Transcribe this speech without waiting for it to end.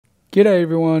G'day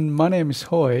everyone, my name is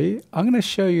Hoy. I'm going to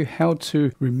show you how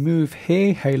to remove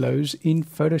hair halos in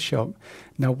Photoshop.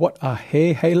 Now what are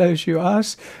hair halos, you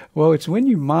ask? Well, it's when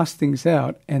you mask things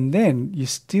out and then you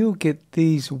still get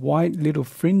these white little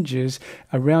fringes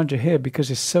around your hair because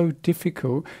it's so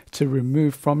difficult to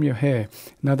remove from your hair.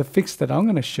 Now the fix that I'm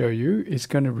going to show you is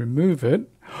going to remove it.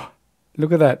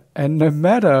 Look at that. And no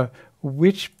matter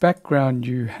which background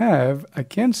you have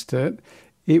against it,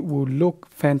 it will look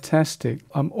fantastic.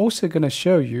 I'm also going to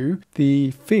show you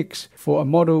the fix for a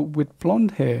model with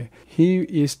blonde hair. Here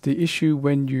is the issue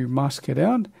when you mask it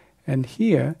out, and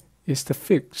here is the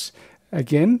fix.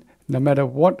 Again, no matter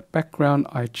what background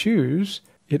I choose,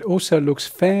 it also looks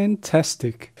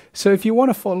fantastic. So if you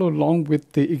want to follow along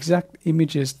with the exact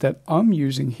images that I'm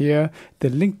using here, the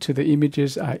link to the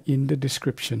images are in the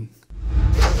description.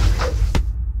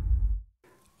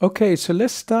 Okay, so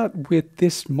let's start with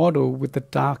this model with the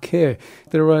dark hair.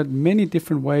 There are many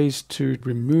different ways to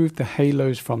remove the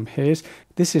halos from hairs.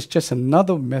 This is just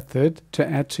another method to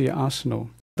add to your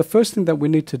arsenal. The first thing that we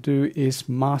need to do is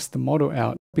mask the model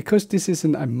out. Because this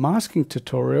isn't a masking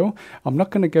tutorial, I'm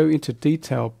not going to go into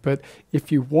detail, but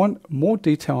if you want more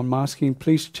detail on masking,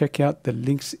 please check out the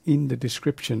links in the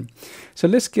description. So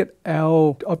let's get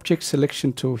our object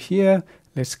selection tool here.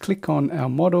 Let's click on our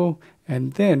model.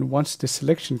 And then once the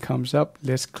selection comes up,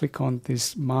 let's click on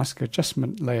this mask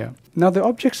adjustment layer. Now the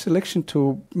object selection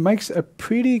tool makes a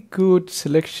pretty good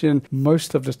selection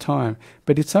most of the time,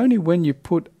 but it's only when you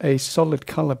put a solid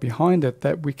color behind it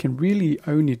that we can really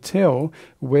only tell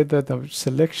whether the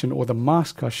selection, or the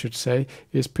mask I should say,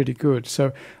 is pretty good.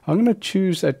 So I'm going to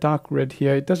choose a dark red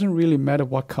here. It doesn't really matter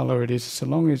what color it is, so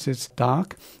long as it's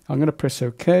dark. I'm going to press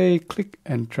OK, click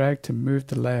and drag to move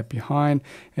the layer behind,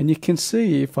 and you can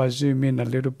see if I zoom in a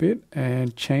little bit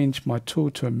and change my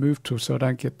tool to a move tool so I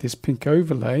don't get this pink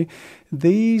overlay,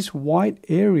 these white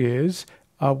areas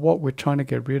are what we're trying to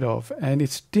get rid of, and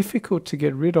it's difficult to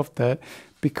get rid of that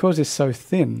because it's so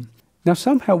thin. Now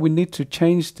somehow we need to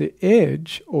change the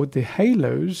edge or the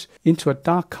halos into a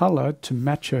dark color to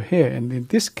match your hair, and in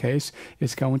this case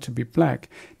it's going to be black.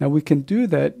 Now we can do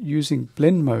that using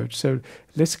blend mode, so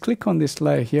let's click on this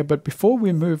layer here, but before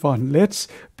we move on, let's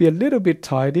be a little bit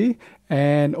tidy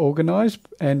and organized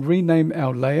and rename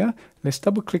our layer. Let's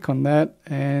double click on that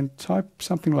and type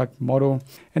something like model,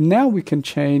 and now we can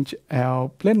change our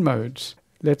blend modes.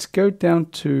 Let's go down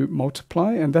to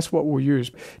multiply, and that's what we'll use.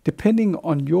 Depending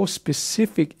on your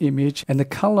specific image and the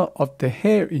color of the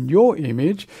hair in your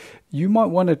image, you might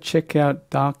want to check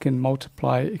out darken,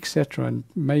 multiply, etc., and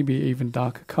maybe even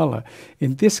darker color.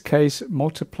 In this case,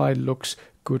 multiply looks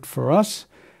good for us.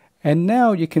 And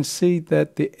now you can see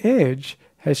that the edge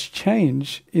has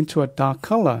changed into a dark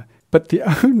color. But the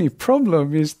only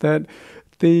problem is that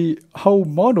the whole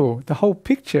model, the whole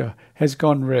picture has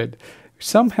gone red.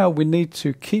 Somehow we need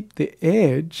to keep the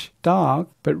edge dark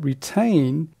but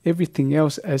retain everything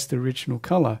else as the original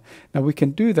color. Now we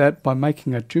can do that by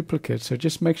making a duplicate. So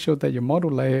just make sure that your model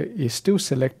layer is still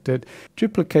selected.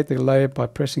 Duplicate the layer by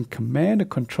pressing Command or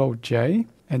Control J.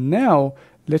 And now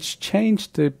let's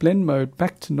change the blend mode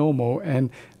back to normal,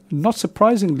 and not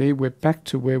surprisingly, we're back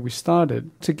to where we started.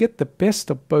 To get the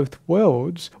best of both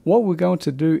worlds, what we're going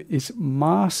to do is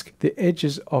mask the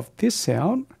edges of this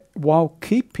out while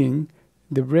keeping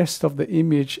the rest of the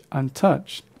image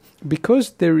untouched.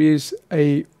 Because there is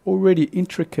a already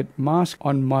intricate mask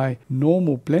on my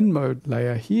normal blend mode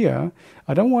layer here,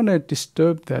 I don't want to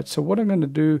disturb that. So what I'm going to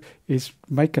do is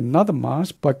make another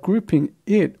mask by grouping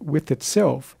it with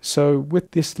itself. So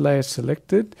with this layer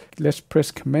selected, let's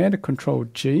press Command or Control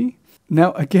G.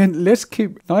 Now again, let's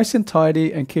keep nice and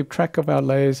tidy and keep track of our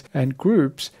layers and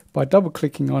groups by double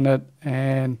clicking on it,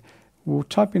 and we'll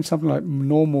type in something like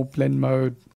normal blend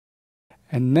mode.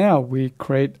 And now we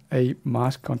create a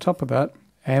mask on top of that.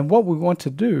 And what we want to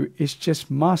do is just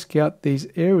mask out these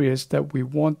areas that we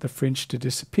want the fringe to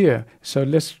disappear. So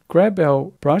let's grab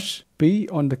our brush, B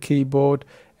on the keyboard,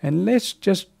 and let's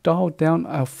just dial down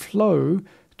our flow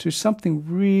to something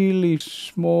really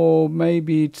small,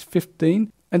 maybe it's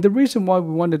 15. And the reason why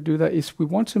we want to do that is we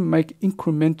want to make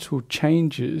incremental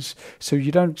changes so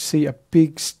you don't see a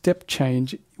big step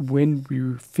change when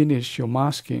you finish your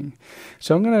masking.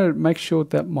 So I'm going to make sure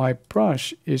that my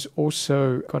brush is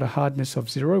also got a hardness of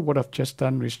 0. What I've just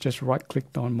done is just right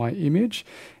clicked on my image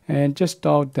and just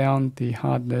dialed down the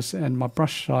hardness, and my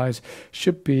brush size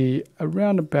should be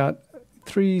around about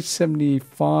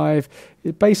 375.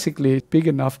 It basically is big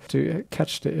enough to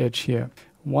catch the edge here.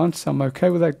 Once I'm okay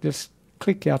with that, just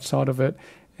click outside of it,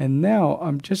 and now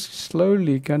I'm just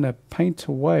slowly going to paint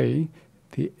away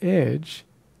the edge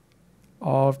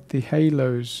of the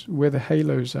halos, where the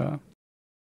halos are.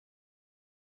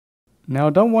 Now I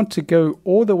don't want to go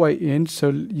all the way in, so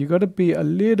you got to be a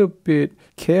little bit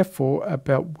careful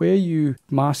about where you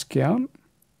mask out.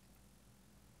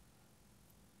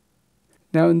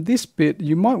 Now in this bit,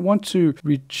 you might want to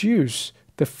reduce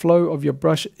the flow of your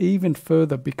brush even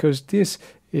further, because this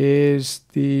is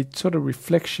the sort of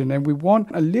reflection and we want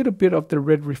a little bit of the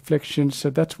red reflection, so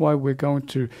that's why we're going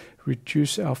to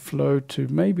reduce our flow to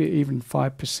maybe even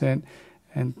 5%,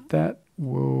 and that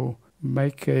will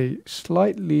make a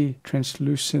slightly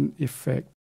translucent effect.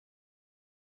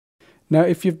 Now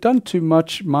if you've done too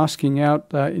much masking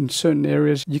out in certain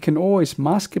areas, you can always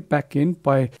mask it back in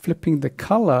by flipping the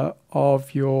color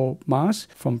of your mask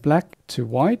from black to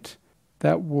white.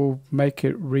 That will make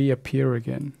it reappear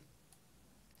again.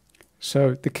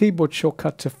 So the keyboard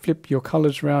shortcut to flip your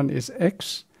colors around is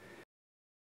X.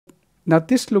 Now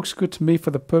this looks good to me for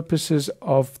the purposes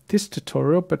of this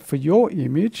tutorial, but for your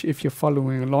image, if you're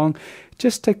following along,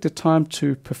 just take the time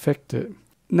to perfect it.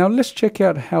 Now let's check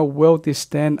out how well this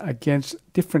stands against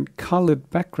different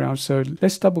colored backgrounds. So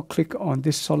let's double click on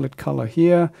this solid color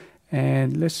here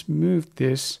and let's move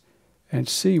this and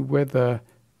see whether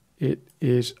it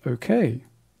is okay.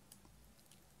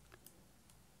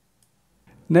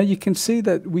 Now you can see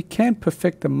that we can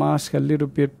perfect the mask a little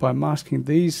bit by masking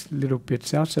these little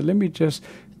bits out. So let me just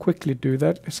quickly do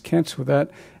that. Let's cancel that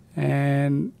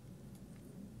and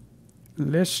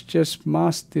let's just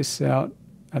mask this out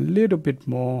a little bit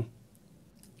more.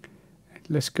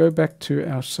 Let's go back to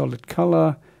our solid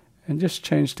color and just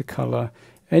change the color,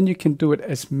 and you can do it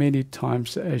as many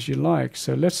times as you like.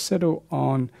 So let's settle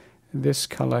on this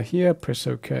color here, press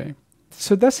OK.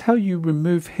 So that's how you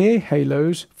remove hair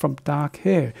halos from dark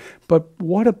hair. But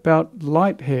what about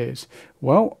light hairs?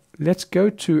 Well, let's go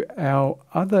to our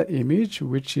other image,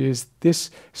 which is this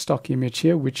stock image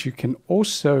here, which you can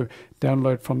also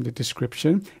download from the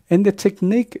description. And the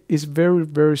technique is very,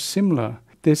 very similar.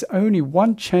 There's only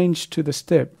one change to the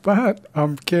step, but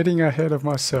I'm getting ahead of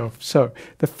myself. So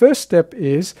the first step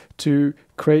is to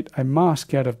create a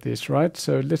mask out of this, right?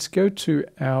 So let's go to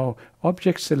our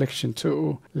object selection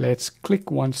tool. Let's click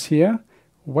once here,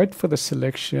 wait for the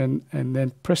selection, and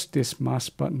then press this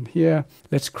mask button here.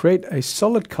 Let's create a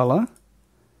solid color.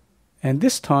 And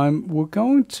this time we're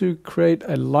going to create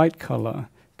a light color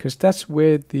because that's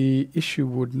where the issue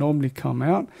would normally come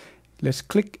out. Let's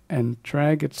click and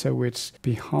drag it so it's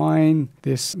behind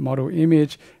this model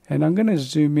image, and I'm going to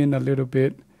zoom in a little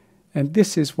bit, and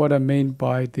this is what I mean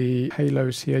by the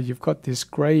halos here. You've got this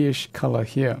grayish color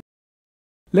here.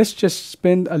 Let's just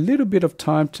spend a little bit of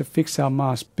time to fix our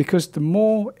mask, because the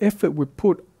more effort we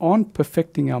put on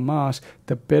perfecting our mask,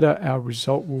 the better our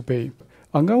result will be.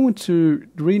 I'm going to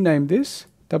rename this,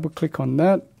 double click on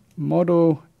that,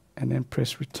 model, and then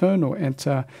press return or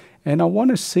enter. And I want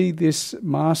to see this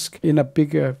mask in a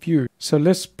bigger view. So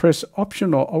let's press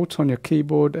Option or Alt on your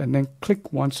keyboard and then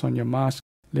click once on your mask.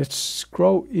 Let's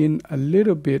scroll in a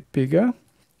little bit bigger.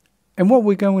 And what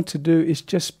we're going to do is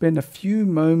just spend a few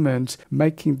moments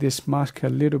making this mask a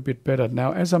little bit better.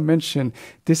 Now, as I mentioned,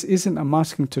 this isn't a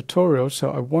masking tutorial,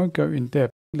 so I won't go in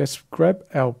depth. Let's grab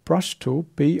our brush tool,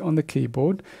 B on the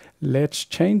keyboard. Let's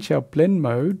change our blend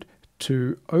mode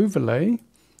to overlay,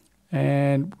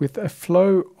 and with a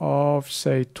flow of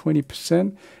say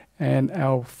 20% and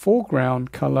our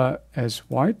foreground color as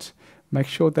white. Make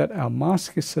sure that our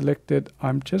mask is selected.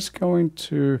 I'm just going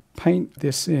to paint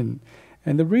this in.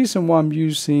 And the reason why I'm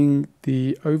using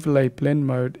the overlay blend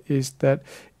mode is that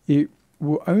it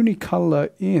will only color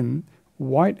in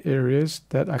white areas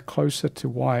that are closer to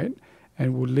white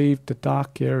and will leave the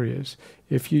dark areas.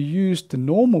 If you use the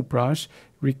normal brush,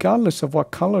 regardless of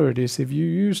what color it is, if you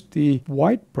use the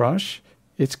white brush,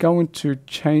 it's going to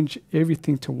change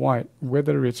everything to white.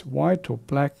 Whether it's white or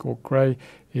black or gray,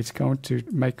 it's going to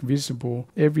make visible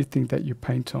everything that you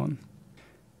paint on.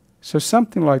 So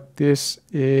something like this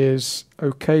is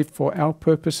okay for our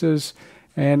purposes.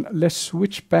 And let's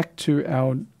switch back to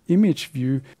our image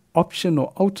view, Option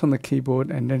or Alt on the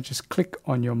keyboard, and then just click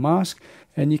on your mask.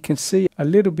 And you can see a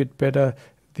little bit better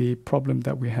the problem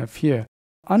that we have here.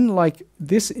 Unlike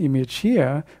this image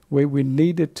here, where we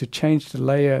needed to change the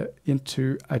layer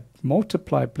into a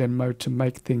multiply blend mode to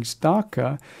make things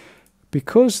darker,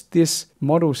 because this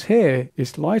model's hair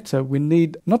is lighter, we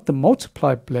need not the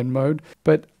multiply blend mode,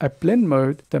 but a blend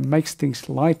mode that makes things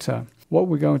lighter. What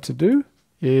we're going to do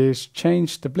is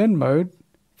change the blend mode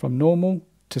from normal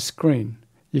to screen.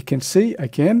 You can see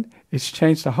again, it's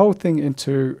changed the whole thing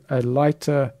into a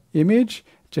lighter image.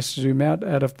 Just zoom out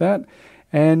of that.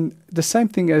 And the same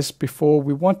thing as before,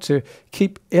 we want to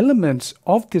keep elements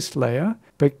of this layer,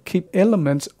 but keep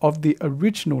elements of the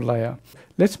original layer.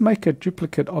 let's make a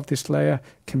duplicate of this layer,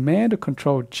 Command or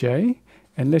Control J,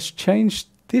 and let's change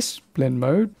this blend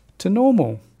mode to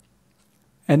normal.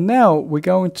 And now we're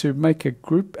going to make a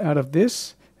group out of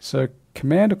this. So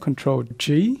Command or Control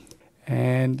G,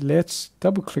 and let's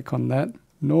double click on that,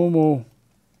 normal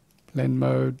blend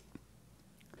mode.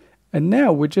 And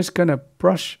now we're just going to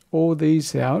brush all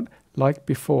these out like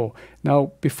before.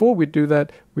 Now, before we do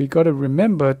that, we got to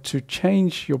remember to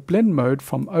change your blend mode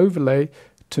from overlay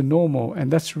to normal.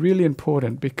 And that's really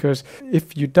important, because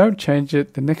if you don't change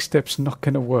it, the next step's not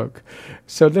going to work.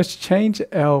 So let's change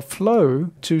our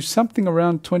flow to something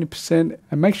around 20%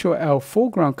 and make sure our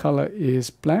foreground color is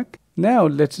black. Now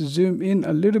let's zoom in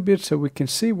a little bit so we can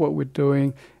see what we're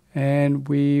doing, and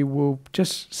we will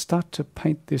just start to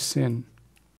paint this in.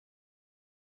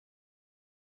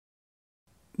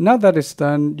 Now that it's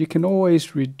done, you can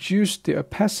always reduce the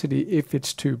opacity if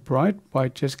it's too bright by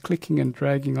just clicking and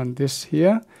dragging on this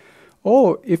here.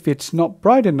 Or if it's not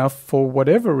bright enough for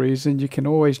whatever reason, you can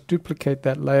always duplicate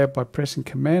that layer by pressing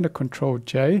Command or Control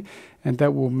J, and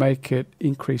that will make it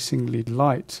increasingly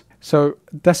light. So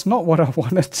that's not what I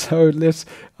wanted, so let's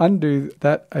undo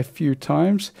that a few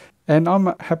times. And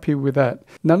I'm happy with that.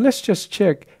 Now let's just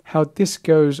check how this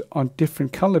goes on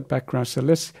different colored backgrounds. So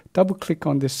let's double click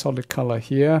on this solid color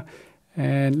here,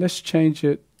 and let's change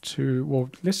it to, well,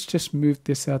 let's just move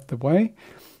this out the way,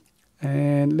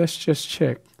 and let's just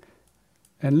check.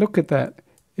 And look at that.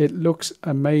 It looks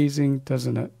amazing,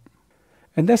 doesn't it?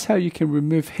 And that's how you can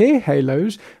remove hair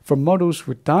halos from models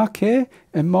with dark hair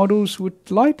and models with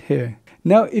light hair.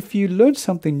 Now, if you learned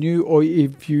something new, or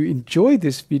if you enjoy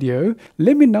this video,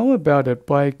 let me know about it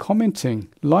by commenting,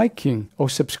 liking, or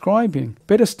subscribing.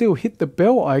 Better still, hit the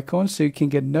bell icon so you can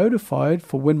get notified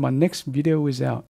for when my next video is out.